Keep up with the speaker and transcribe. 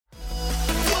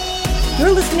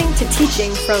You're listening to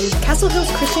teaching from Castle Hills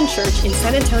Christian Church in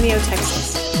San Antonio,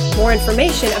 Texas. More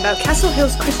information about Castle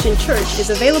Hills Christian Church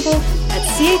is available at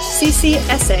chccsa.com.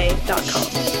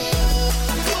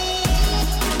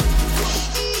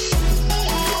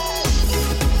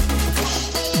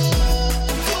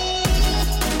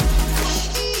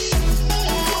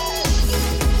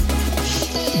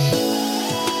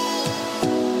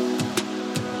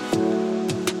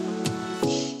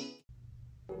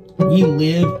 We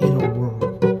live in a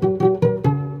world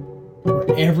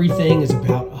where everything is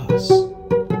about us.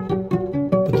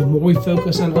 But the more we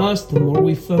focus on us, the more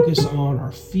we focus on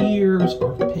our fears,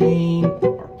 our pain,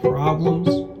 our problems.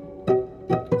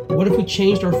 What if we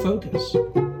changed our focus?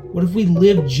 What if we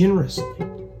lived generously?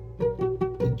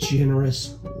 The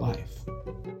generous life.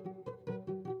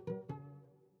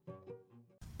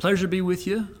 Pleasure to be with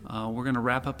you. We're going to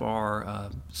wrap up our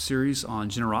series on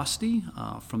generosity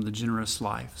from the generous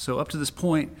life. So up to this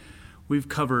point, we've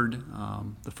covered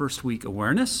the first week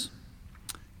awareness,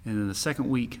 and then the second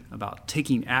week about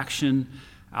taking action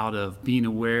out of being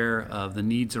aware of the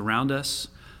needs around us.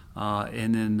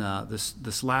 And then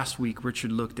this last week,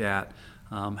 Richard looked at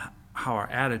how our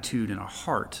attitude and our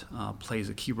heart plays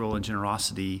a key role in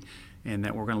generosity, and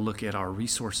that we're going to look at our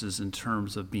resources in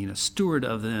terms of being a steward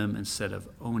of them instead of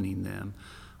owning them.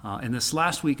 And this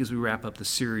last week, as we wrap up the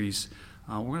series,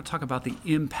 we're going to talk about the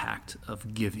impact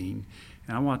of giving.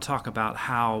 And I want to talk about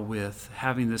how, with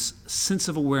having this sense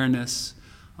of awareness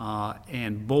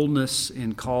and boldness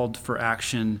in called for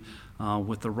action,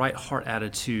 with the right heart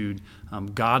attitude,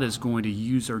 God is going to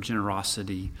use our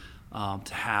generosity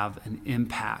to have an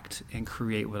impact and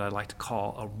create what I like to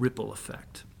call a ripple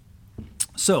effect.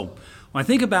 So, when I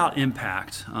think about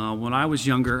impact, when I was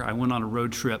younger, I went on a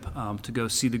road trip to go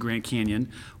see the Grand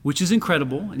Canyon, which is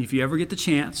incredible. And if you ever get the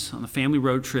chance on a family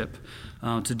road trip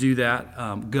to do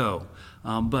that, go.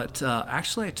 But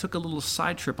actually, I took a little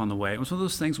side trip on the way. It was one of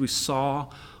those things we saw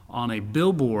on a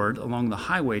billboard along the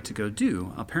highway to go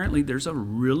do. Apparently, there's a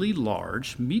really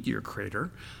large meteor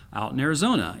crater out in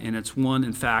Arizona, and it's one,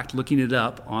 in fact, looking it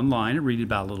up online and reading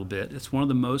about it a little bit, it's one of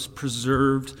the most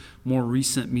preserved, more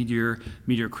recent meteor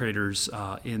craters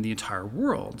in the entire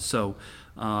world. So,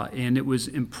 and it was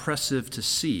impressive to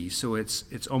see. So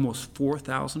it's almost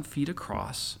 4,000 feet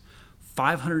across,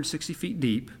 560 feet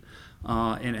deep,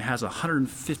 and it has a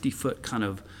 150-foot kind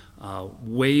of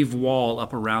wave wall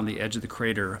up around the edge of the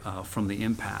crater from the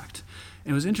impact.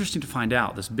 And it was interesting to find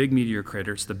out this big meteor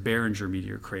crater, it's the Barringer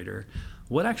meteor crater.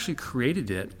 What actually created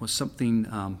it was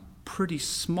something pretty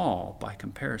small by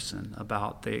comparison.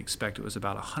 They expect it was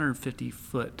about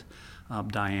 150-foot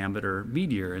diameter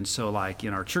meteor. And so like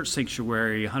in our church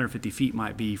sanctuary, 150 feet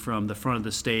might be from the front of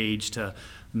the stage to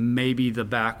maybe the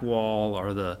back wall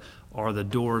or the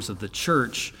doors of the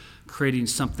church, creating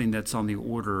something that's on the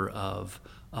order of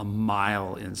a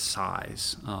mile in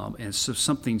size. And so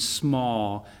something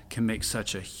small can make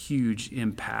such a huge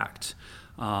impact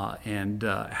and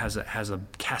has a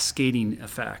cascading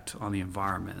effect on the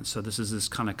environment. So this is this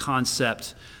kind of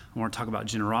concept. I want to talk about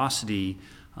generosity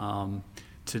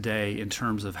today in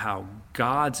terms of how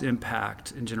God's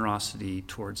impact and generosity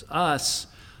towards us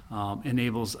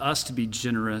enables us to be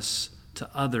generous to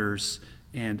others,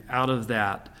 and out of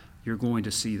that, you're going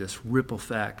to see this ripple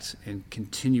effect and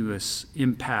continuous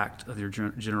impact of your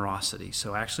generosity.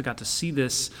 So I actually got to see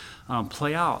this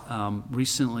play out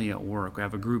recently at work. We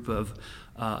have a group of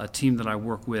a team that I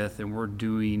work with, and we're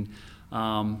doing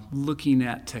looking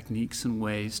at techniques and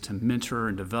ways to mentor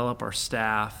and develop our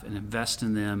staff and invest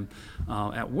in them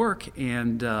at work.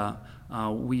 And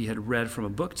we had read from a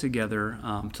book together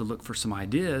to look for some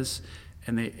ideas,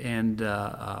 and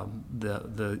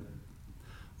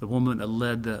the woman that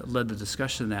led the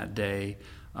discussion that day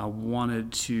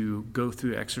wanted to go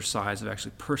through the exercise of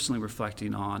actually personally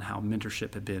reflecting on how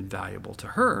mentorship had been valuable to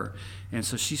her. And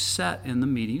so she sat in the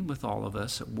meeting with all of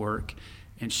us at work,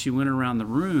 and she went around the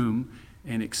room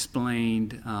and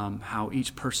explained how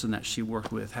each person that she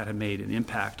worked with had made an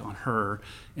impact on her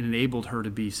and enabled her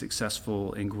to be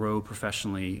successful and grow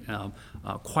professionally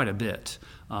quite a bit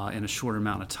in a short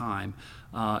amount of time.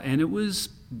 And it was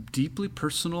deeply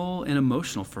personal and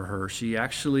emotional for her. She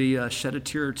actually shed a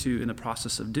tear or two in the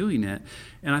process of doing it.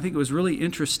 And I think it was really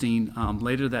interesting.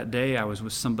 Later that day, I was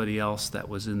with somebody else that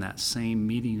was in that same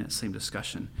meeting, that same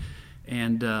discussion.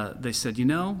 And they said, in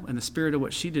the spirit of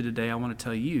what she did today, I want to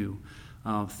tell you,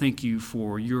 thank you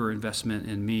for your investment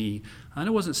in me. And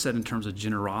it wasn't said in terms of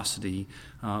generosity.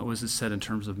 It wasn't said in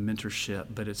terms of mentorship,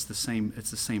 but it's the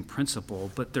same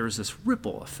principle. But there's this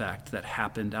ripple effect that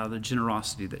happened out of the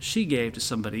generosity that she gave to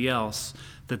somebody else,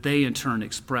 that they in turn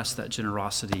expressed that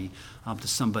generosity to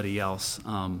somebody else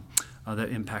that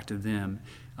impacted them.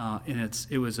 And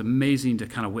it was amazing to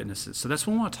kind of witness it. So that's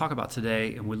what I want to talk about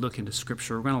today. And we look into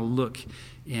Scripture. We're going to look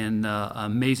in an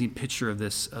amazing picture of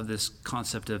this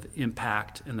concept of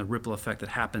impact and the ripple effect that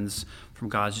happens from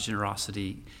God's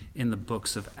generosity in the book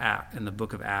of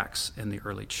Acts and the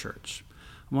early church.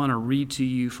 I want to read to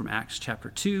you from Acts chapter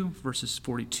 2, verses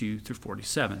 42 through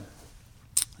 47.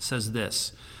 It says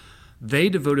this: "They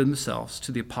devoted themselves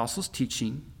to the apostles'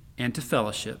 teaching and to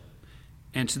fellowship,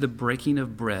 and to the breaking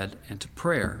of bread and to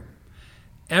prayer.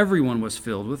 Everyone was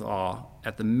filled with awe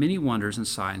at the many wonders and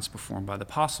signs performed by the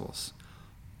apostles.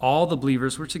 All the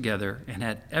believers were together and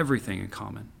had everything in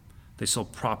common. They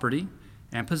sold property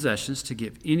and possessions to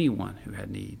give anyone who had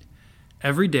need.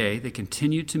 Every day they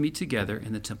continued to meet together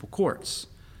in the temple courts.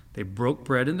 They broke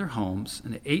bread in their homes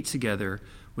and they ate together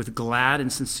with glad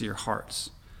and sincere hearts,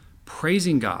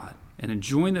 praising God and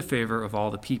enjoying the favor of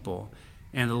all the people.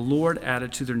 And the Lord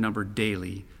added to their number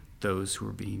daily those who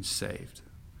were being saved."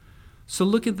 So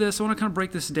look at this. I want to kind of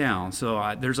break this down.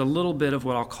 So there's a little bit of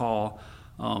what I'll call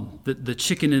the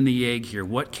chicken and the egg here.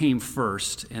 What came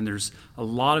first? And there's a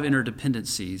lot of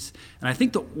interdependencies. And I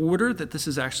think the order that this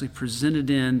is actually presented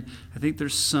in, I think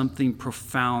there's something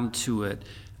profound to it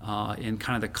in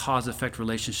kind of the cause-effect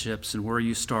relationships and where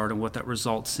you start and what that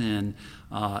results in.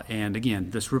 And again,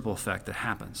 this ripple effect that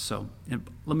happens. So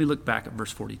let me look back at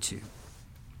verse 42.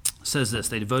 It says this: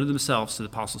 "They devoted themselves to the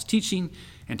apostles' teaching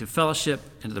and to fellowship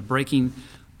and to the breaking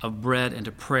of bread and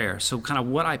to prayer." So kind of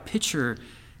what I picture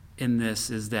in this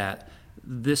is that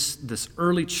this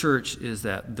early church is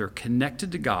that they're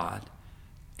connected to God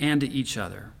and to each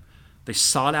other. They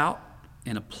sought out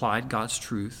and applied God's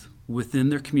truth within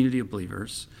their community of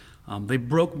believers. They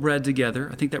broke bread together.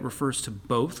 I think that refers to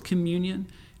both communion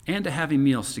and to having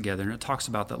meals together. And it talks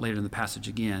about that later in the passage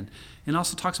again. And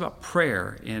also talks about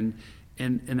prayer. And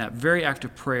in that very act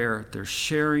of prayer, they're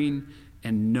sharing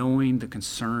and knowing the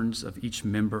concerns of each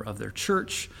member of their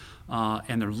church,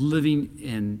 and they're living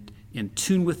in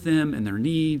tune with them and their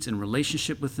needs and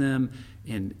relationship with them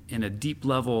in a deep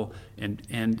level,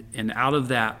 and out of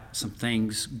that, some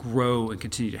things grow and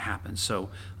continue to happen. So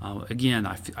again,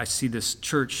 I see this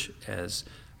church as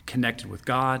connected with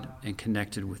God and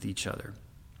connected with each other.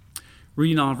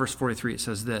 Reading on verse 43, it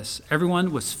says this: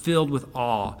 "Everyone was filled with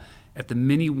awe at the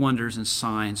many wonders and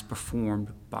signs performed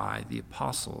by the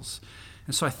apostles."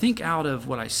 And so I think out of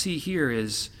what I see here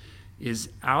is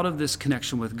out of this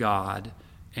connection with God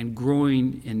and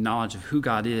growing in knowledge of who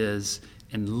God is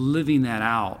and living that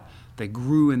out, they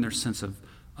grew in their sense of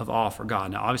awe for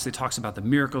God. Now, obviously, it talks about the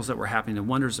miracles that were happening, the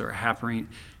wonders that were happening,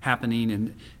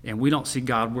 and we don't see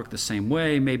God work the same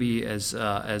way, maybe as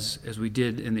we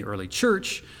did in the early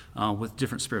church with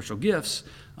different spiritual gifts.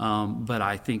 But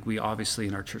I think we obviously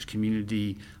in our church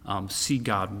community see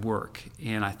God work.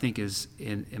 And I think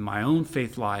in my own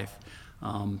faith life,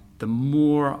 the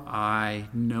more I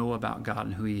know about God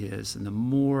and who He is, and the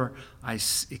more I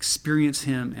experience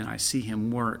Him and I see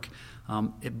Him work,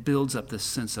 it builds up this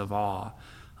sense of awe.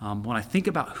 When I think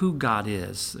about who God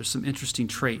is, there's some interesting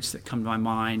traits that come to my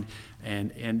mind,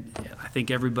 and I think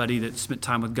everybody that spent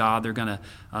time with God, they're gonna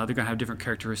have different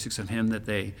characteristics of Him that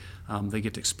they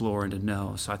get to explore and to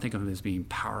know. So I think of Him as being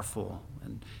powerful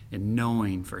and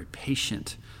knowing, very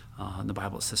patient. In the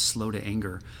Bible it says slow to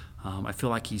anger. I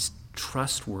feel like He's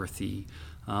trustworthy,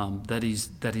 that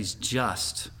He's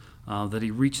just, that He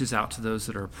reaches out to those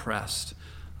that are oppressed.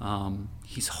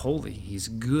 He's holy. He's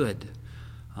good.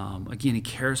 Again, He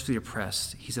cares for the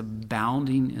oppressed. He's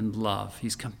abounding in love.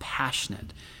 He's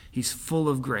compassionate. He's full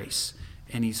of grace,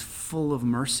 and He's full of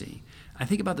mercy. I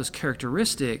think about those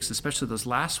characteristics, especially those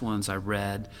last ones I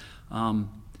read.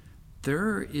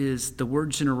 The word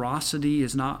generosity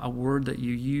is not a word that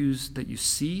you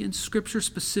see in Scripture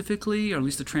specifically, or at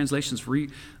least the translations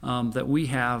that we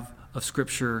have of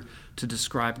Scripture to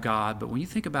describe God. But when you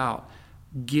think about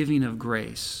giving of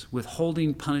grace,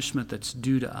 withholding punishment that's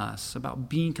due to us, about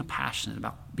being compassionate,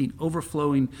 about being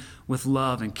overflowing with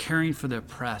love and caring for the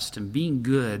oppressed and being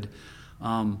good,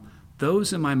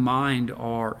 those in my mind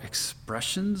are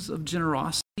expressions of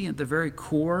generosity. At the very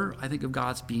core, I think, of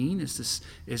God's being is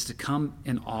to come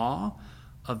in awe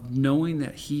of knowing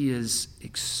that He is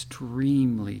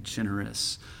extremely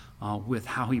generous with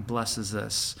how He blesses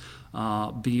us,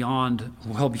 beyond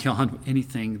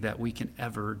anything that we can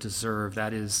ever deserve.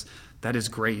 That is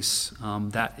grace.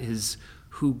 That is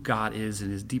who God is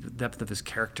and His deep depth of His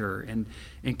character.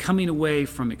 And coming away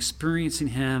from experiencing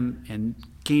Him and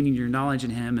gaining your knowledge in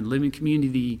Him and living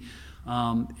community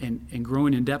and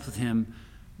growing in depth with Him,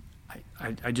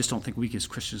 I just don't think we as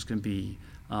Christians can be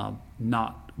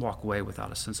not walk away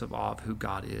without a sense of awe of who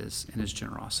God is and His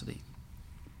generosity.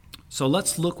 So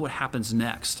let's look what happens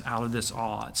next out of this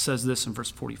awe. It says this in verse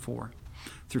 44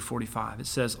 through 45. It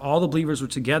says, all the believers were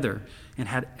together and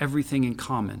had everything in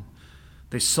common.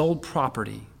 They sold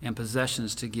property and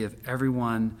possessions to give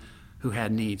everyone who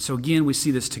had need. So again, we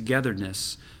see this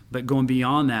togetherness, but going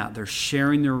beyond that, they're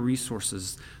sharing their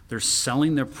resources. They're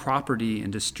selling their property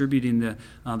and distributing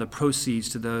the proceeds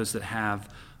to those that have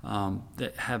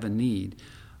a need.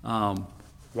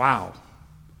 Wow.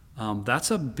 That's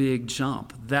a big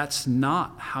jump. That's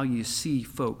not how you see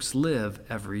folks live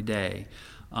every day.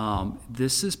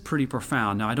 This is pretty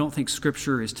profound. Now, I don't think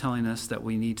Scripture is telling us that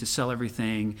we need to sell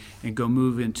everything and go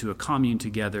move into a commune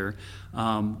together.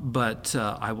 But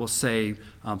I will say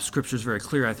Scripture is very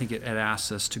clear. I think it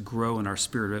asks us to grow in our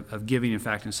spirit of giving. In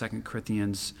fact, in 2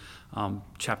 Corinthians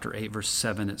chapter 8, verse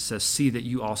 7, it says, see that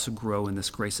you also grow in this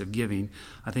grace of giving.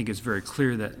 I think it's very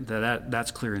clear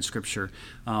that's clear in Scripture.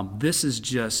 This is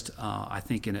just, I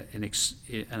think, an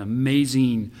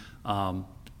amazing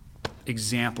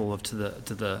example of to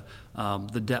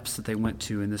the depths that they went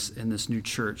to in this new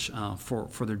church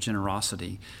for their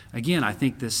generosity. Again, I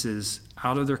think this is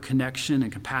out of their connection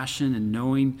and compassion and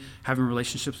knowing, having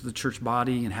relationships with the church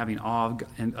body and having awe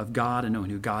of God and knowing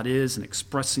who God is and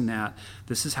expressing that.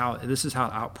 This is how it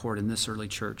outpoured in this early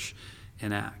church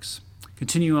in Acts.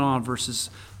 Continuing on,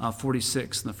 verses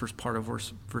 46 and the first part of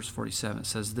verse 47, it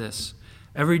says this: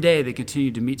 every day they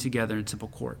continued to meet together in temple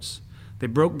courts. They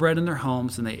broke bread in their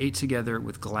homes, and they ate together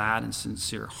with glad and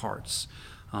sincere hearts,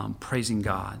 praising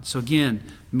God. So again,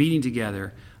 meeting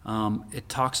together, it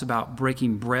talks about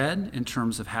breaking bread in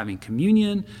terms of having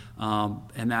communion,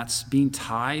 and that's being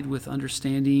tied with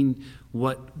understanding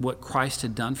what Christ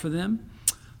had done for them,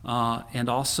 and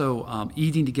also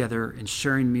eating together and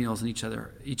sharing meals in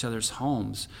each other's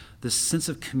homes. This sense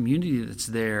of community that's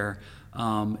there,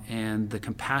 and the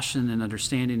compassion and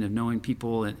understanding of knowing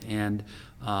people and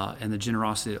the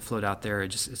generosity that flowed out there.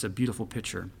 It's a beautiful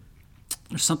picture.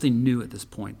 There's something new at this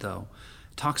point, though.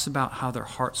 It talks about how their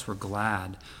hearts were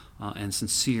glad and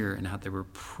sincere and how they were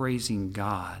praising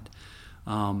God.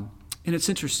 And it's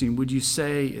interesting. Would you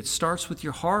say it starts with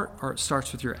your heart or it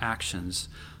starts with your actions?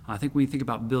 I think when you think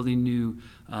about building new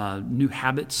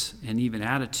habits and even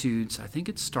attitudes, I think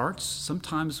it starts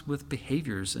sometimes with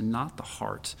behaviors and not the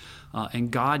heart.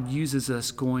 And God uses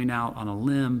us going out on a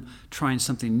limb, trying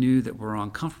something new that we're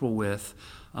uncomfortable with,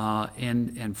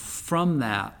 and from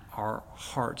that, our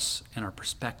hearts and our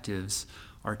perspectives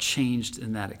are changed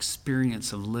in that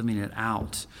experience of living it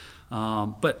out.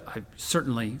 But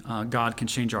certainly God can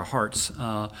change our hearts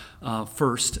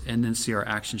first and then see our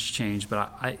actions change.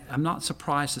 But I'm not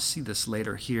surprised to see this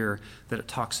later here, that it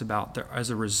talks about as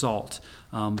a result,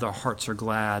 their hearts are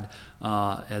glad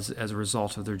as a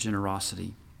result of their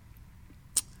generosity.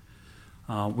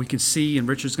 We can see, and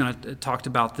Richard's going to talked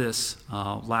about this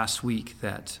last week,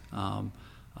 that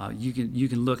you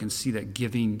can look and see that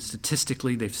giving,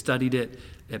 statistically, they've studied it.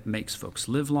 It makes folks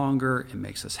live longer. It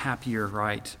makes us happier,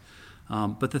 right?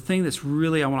 But the thing that's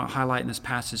really I want to highlight in this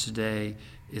passage today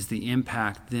is the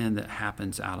impact then that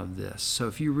happens out of this. So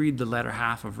if you read the latter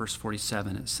half of verse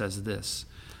 47, it says this: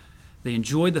 they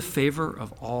enjoyed the favor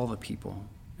of all the people,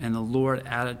 and the Lord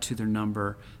added to their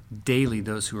number daily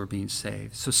those who were being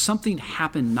saved. So something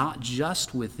happened not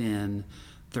just within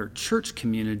their church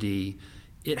community,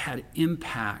 it had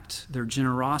impact. Their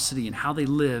generosity and how they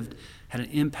lived had an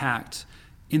impact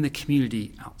in the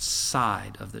community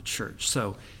outside of the church.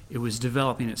 So it was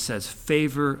developing, it says,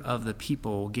 favor of the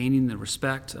people, gaining the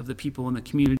respect of the people in the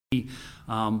community.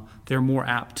 They're more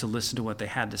apt to listen to what they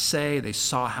had to say. They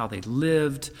saw how they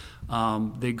lived.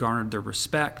 They garnered their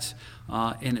respect.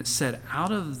 And it said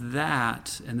out of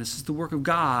that, and this is the work of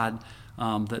God,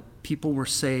 that people were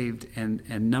saved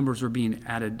and numbers were being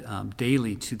added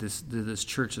daily to this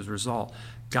church as a result.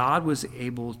 God was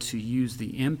able to use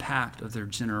the impact of their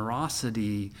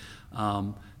generosity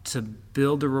to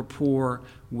build a rapport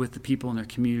with the people in their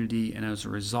community, and as a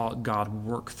result, God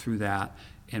worked through that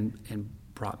and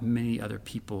brought many other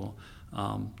people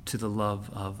to the love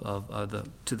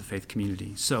to the faith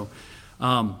community. So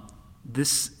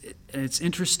it's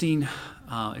interesting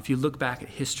if you look back at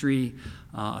history.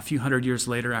 A few hundred years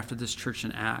later, after this church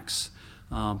in Acts,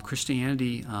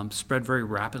 Christianity spread very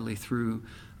rapidly through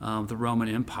the Roman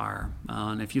Empire.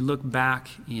 And if you look back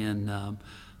in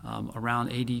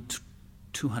around AD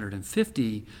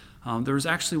 250, there was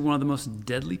actually one of the most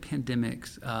deadly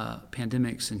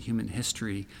pandemics in human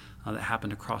history that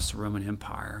happened across the Roman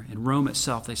Empire. In Rome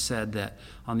itself, they said that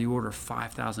on the order of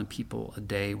 5,000 people a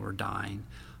day were dying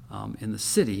in the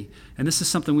city. And this is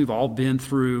something we've all been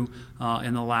through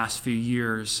in the last few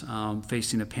years,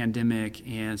 facing a pandemic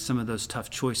and some of those tough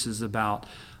choices about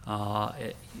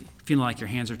feeling like your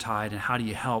hands are tied, and how do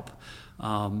you help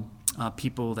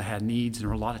people that had needs. And there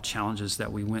were a lot of challenges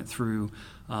that we went through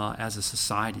as a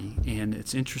society. And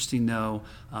it's interesting, though,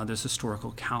 there's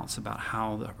historical accounts about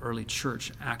how the early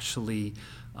church actually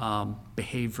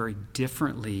behaved very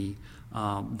differently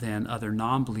than other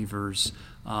non-believers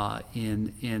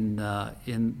in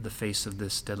the face of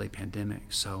this deadly pandemic.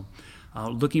 So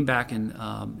looking back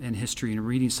in history and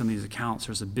reading some of these accounts,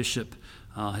 there's a bishop,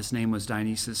 his name was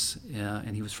Dionysius,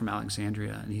 and he was from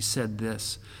Alexandria, and he said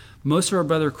this: most of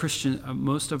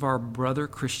our brother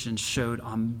Christians showed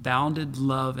unbounded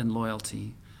love and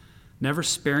loyalty, never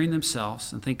sparing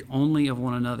themselves, and think only of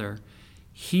one another.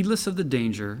 Heedless of the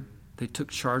danger, they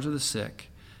took charge of the sick,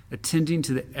 attending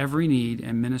to every need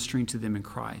and ministering to them in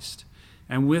Christ.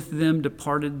 And with them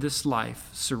departed this life,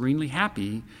 serenely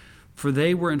happy, for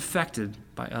they were infected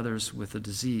by others with the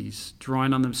disease,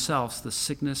 drawing on themselves the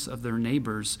sickness of their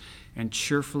neighbors and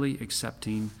cheerfully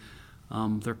accepting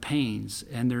their pains.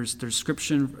 And there is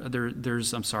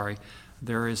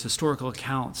historical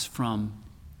accounts from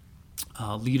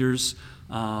leaders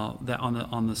that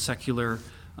on the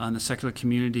secular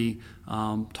community,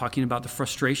 talking about the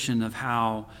frustration of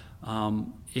how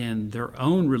in their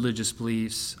own religious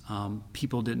beliefs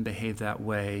people didn't behave that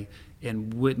way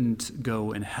and wouldn't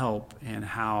go and help, and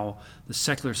how the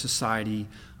secular society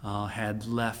had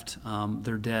left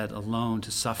their dead alone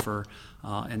to suffer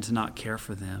and to not care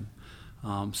for them.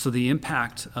 So the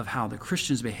impact of how the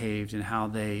Christians behaved and how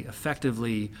they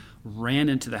effectively ran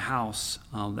into the house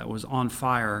that was on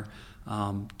fire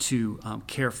to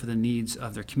care for the needs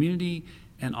of their community,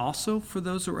 and also for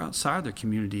those who were outside their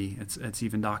community. It's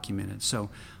even documented. So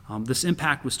this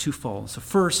impact was twofold. So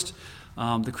first,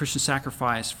 the Christian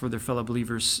sacrifice for their fellow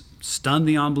believers stunned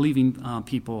the unbelieving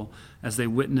people as they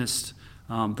witnessed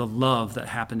the love that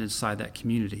happened inside that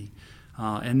community.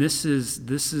 And this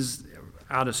is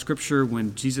out of Scripture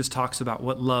when Jesus talks about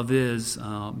what love is.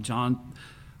 John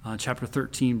chapter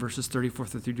 13, verses 34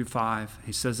 through 35.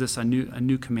 He says this: a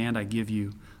new command I give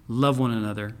you, love one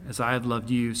another. As I have loved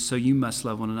you, so you must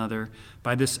love one another.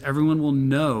 By this everyone will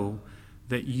know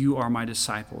that you are my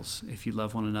disciples, if you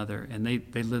love one another. And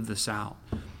they lived this out.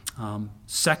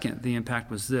 Second, the impact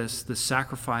was this: the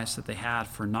sacrifice that they had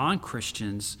for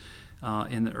non-Christians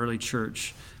in the early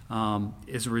church.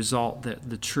 As a result, that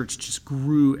the church just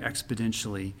grew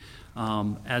exponentially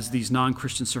as these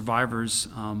non-Christian survivors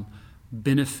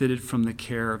benefited from the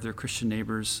care of their Christian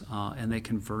neighbors, and they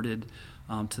converted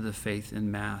to the faith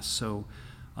en masse. So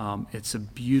it's a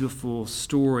beautiful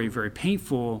story, very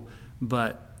painful,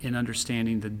 but in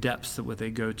understanding the depths of what they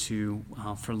go to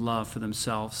for love for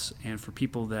themselves and for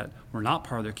people that were not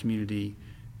part of their community,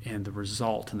 and the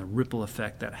result and the ripple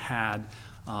effect that had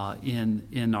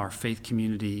in our faith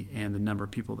community and the number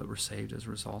of people that were saved as a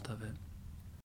result of it.